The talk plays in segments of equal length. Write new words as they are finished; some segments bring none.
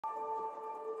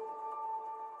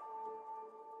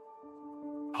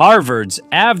Harvard's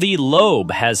Avi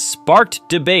Loeb has sparked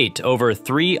debate over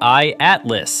 3I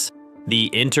Atlas, the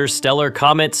interstellar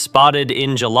comet spotted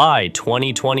in July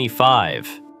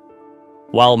 2025.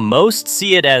 While most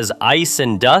see it as ice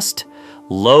and dust,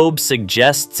 Loeb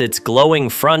suggests its glowing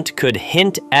front could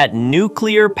hint at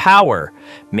nuclear power,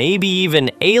 maybe even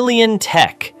alien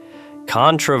tech.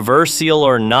 Controversial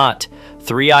or not,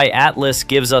 3I Atlas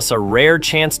gives us a rare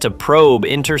chance to probe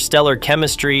interstellar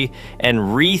chemistry and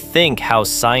rethink how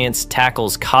science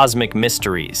tackles cosmic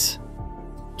mysteries.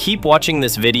 Keep watching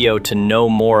this video to know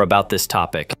more about this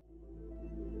topic.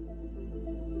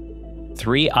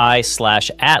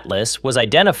 3I/Atlas was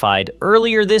identified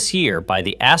earlier this year by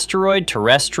the Asteroid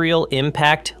Terrestrial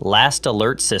Impact Last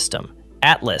Alert System,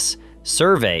 ATLAS,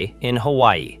 survey in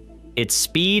Hawaii. Its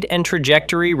speed and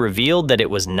trajectory revealed that it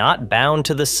was not bound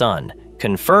to the Sun,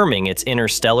 confirming its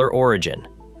interstellar origin.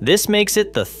 This makes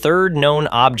it the third known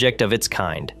object of its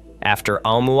kind, after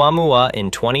Oumuamua in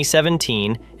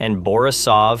 2017 and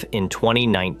Borisov in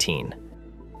 2019.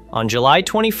 On July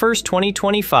 21,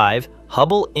 2025,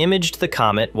 Hubble imaged the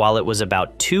comet while it was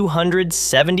about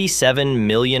 277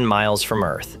 million miles from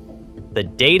Earth. The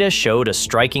data showed a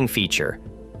striking feature: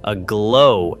 a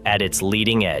glow at its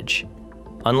leading edge.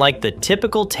 Unlike the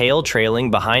typical tail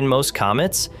trailing behind most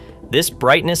comets, this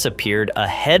brightness appeared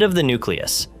ahead of the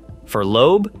nucleus. For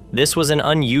Loeb, this was an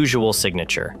unusual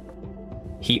signature.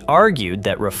 He argued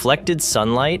that reflected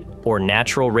sunlight or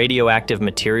natural radioactive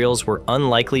materials were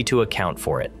unlikely to account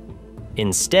for it.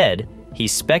 Instead, he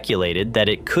speculated that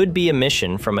it could be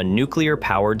emission from a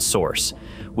nuclear-powered source,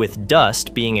 with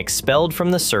dust being expelled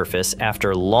from the surface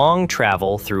after long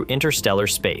travel through interstellar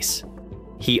space.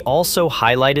 He also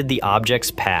highlighted the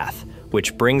object's path,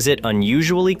 which brings it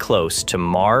unusually close to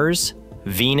Mars,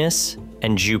 Venus,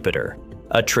 and Jupiter,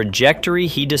 a trajectory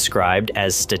he described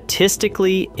as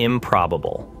statistically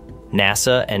improbable.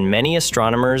 NASA and many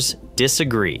astronomers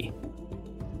disagree.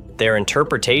 Their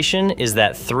interpretation is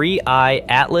that 3I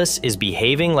Atlas is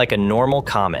behaving like a normal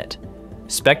comet.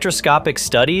 Spectroscopic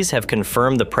studies have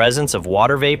confirmed the presence of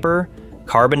water vapor,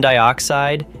 carbon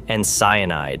dioxide, and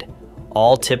cyanide,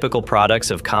 all typical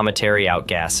products of cometary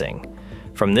outgassing.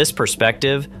 From this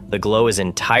perspective, the glow is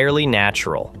entirely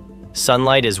natural.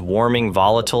 Sunlight is warming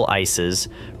volatile ices,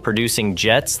 producing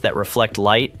jets that reflect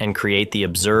light and create the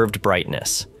observed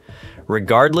brightness.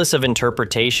 Regardless of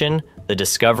interpretation, the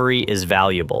discovery is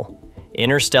valuable.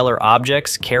 Interstellar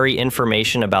objects carry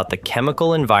information about the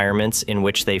chemical environments in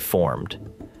which they formed.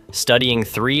 Studying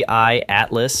 3I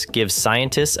Atlas gives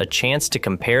scientists a chance to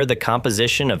compare the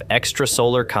composition of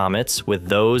extrasolar comets with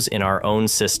those in our own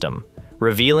system,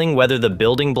 revealing whether the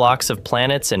building blocks of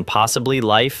planets and possibly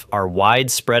life are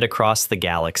widespread across the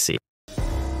galaxy.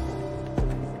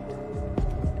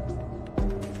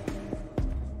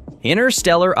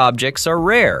 Interstellar objects are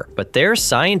rare, but their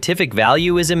scientific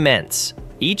value is immense.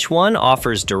 Each one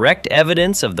offers direct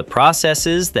evidence of the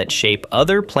processes that shape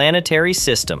other planetary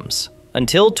systems.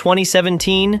 Until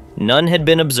 2017, none had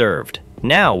been observed.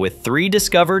 Now, with 3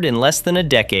 discovered in less than a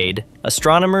decade,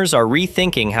 astronomers are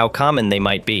rethinking how common they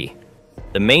might be.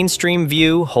 The mainstream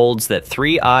view holds that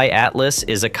 3I Atlas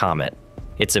is a comet.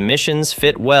 Its emissions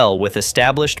fit well with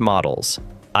established models: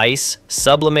 ice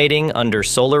sublimating under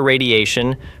solar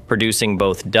radiation, producing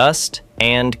both dust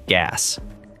and gas.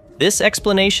 This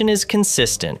explanation is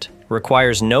consistent,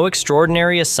 requires no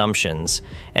extraordinary assumptions,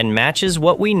 and matches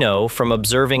what we know from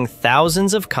observing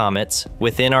thousands of comets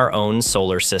within our own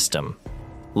solar system.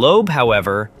 Loeb,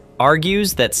 however,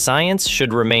 argues that science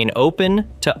should remain open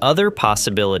to other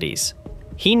possibilities.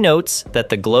 He notes that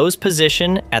the glow's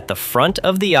position at the front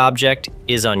of the object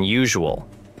is unusual,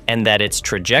 and that its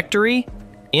trajectory,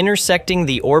 intersecting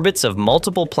the orbits of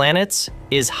multiple planets,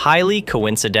 is highly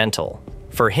coincidental.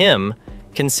 For him,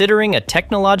 considering a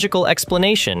technological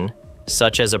explanation,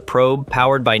 such as a probe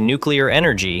powered by nuclear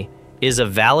energy, is a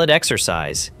valid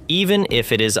exercise, even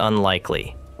if it is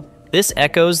unlikely. This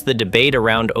echoes the debate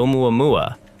around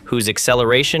Oumuamua, whose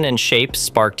acceleration and shape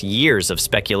sparked years of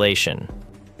speculation.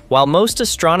 While most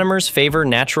astronomers favor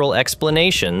natural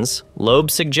explanations,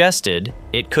 Loeb suggested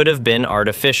it could have been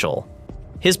artificial.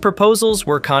 His proposals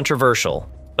were controversial,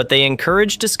 but they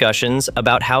encouraged discussions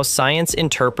about how science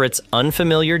interprets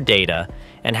unfamiliar data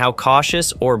and how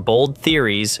cautious or bold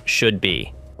theories should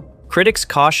be. Critics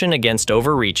caution against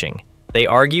overreaching. They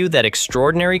argue that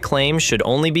extraordinary claims should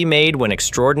only be made when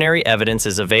extraordinary evidence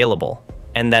is available,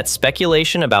 and that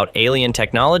speculation about alien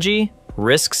technology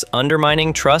risks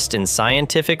undermining trust in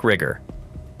scientific rigor.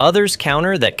 Others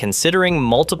counter that considering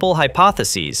multiple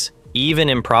hypotheses, even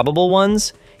improbable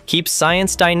ones, keeps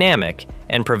science dynamic,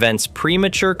 and prevents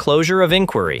premature closure of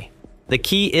inquiry. The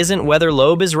key isn't whether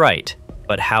Loeb is right,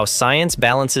 but how science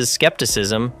balances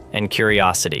skepticism and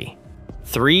curiosity.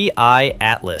 3I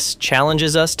Atlas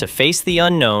challenges us to face the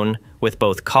unknown with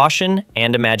both caution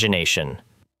and imagination.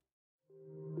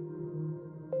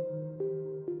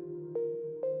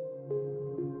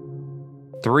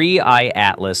 "3I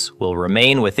Atlas will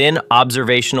remain within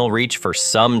observational reach for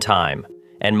some time,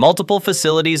 and multiple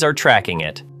facilities are tracking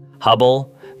it.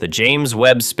 Hubble, the James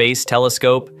Webb Space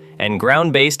Telescope, and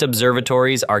ground-based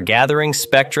observatories are gathering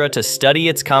spectra to study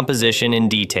its composition in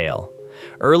detail.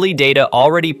 Early data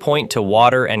already point to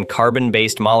water and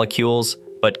carbon-based molecules,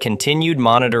 but continued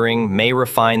monitoring may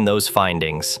refine those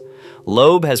findings.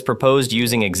 Loeb has proposed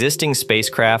using existing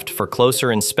spacecraft for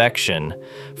closer inspection.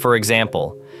 For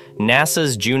example,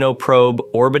 NASA's Juno probe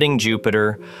orbiting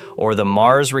Jupiter or the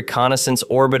Mars Reconnaissance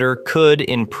Orbiter could,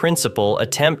 in principle,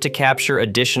 attempt to capture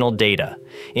additional data.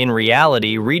 In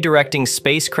reality, redirecting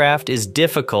spacecraft is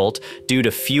difficult due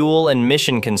to fuel and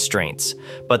mission constraints,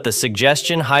 but the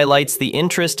suggestion highlights the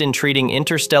interest in treating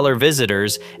interstellar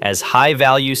visitors as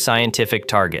high-value scientific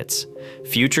targets.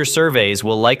 Future surveys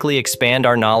will likely expand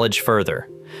our knowledge further.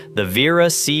 The Vera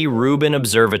C. Rubin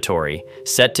Observatory,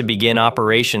 set to begin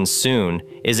operations soon,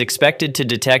 is expected to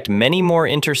detect many more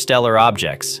interstellar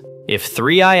objects. If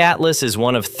 3I Atlas is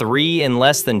one of 3 in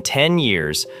less than 10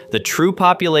 years, the true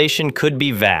population could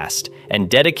be vast, and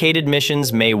dedicated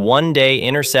missions may one day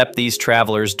intercept these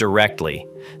travelers directly.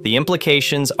 The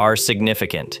implications are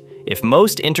significant. If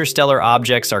most interstellar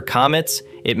objects are comets,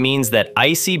 it means that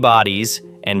icy bodies,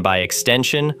 and by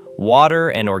extension, water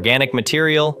and organic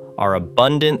material, are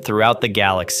abundant throughout the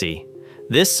galaxy.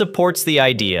 This supports the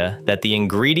idea that the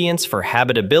ingredients for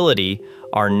habitability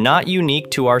are not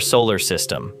unique to our solar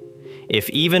system. If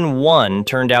even one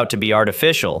turned out to be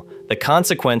artificial, the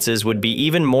consequences would be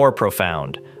even more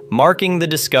profound, marking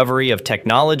the discovery of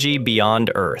technology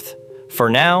beyond Earth. For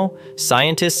now,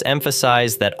 scientists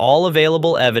emphasize that all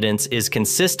available evidence is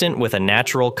consistent with a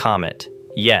natural comet.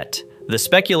 Yet, the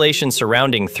speculation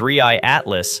surrounding 3I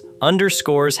Atlas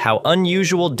underscores how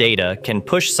unusual data can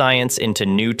push science into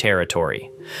new territory.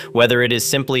 Whether it is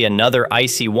simply another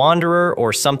icy wanderer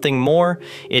or something more,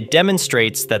 it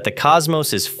demonstrates that the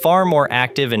cosmos is far more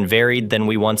active and varied than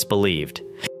we once believed.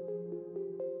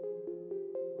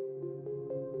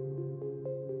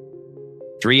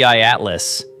 3I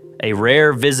Atlas, a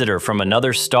rare visitor from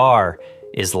another star,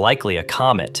 is likely a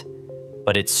comet,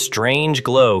 but its strange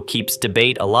glow keeps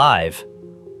debate alive.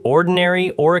 Ordinary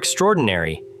or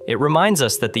extraordinary, it reminds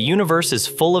us that the universe is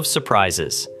full of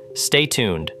surprises. Stay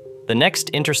tuned. The next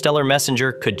interstellar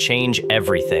messenger could change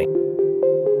everything.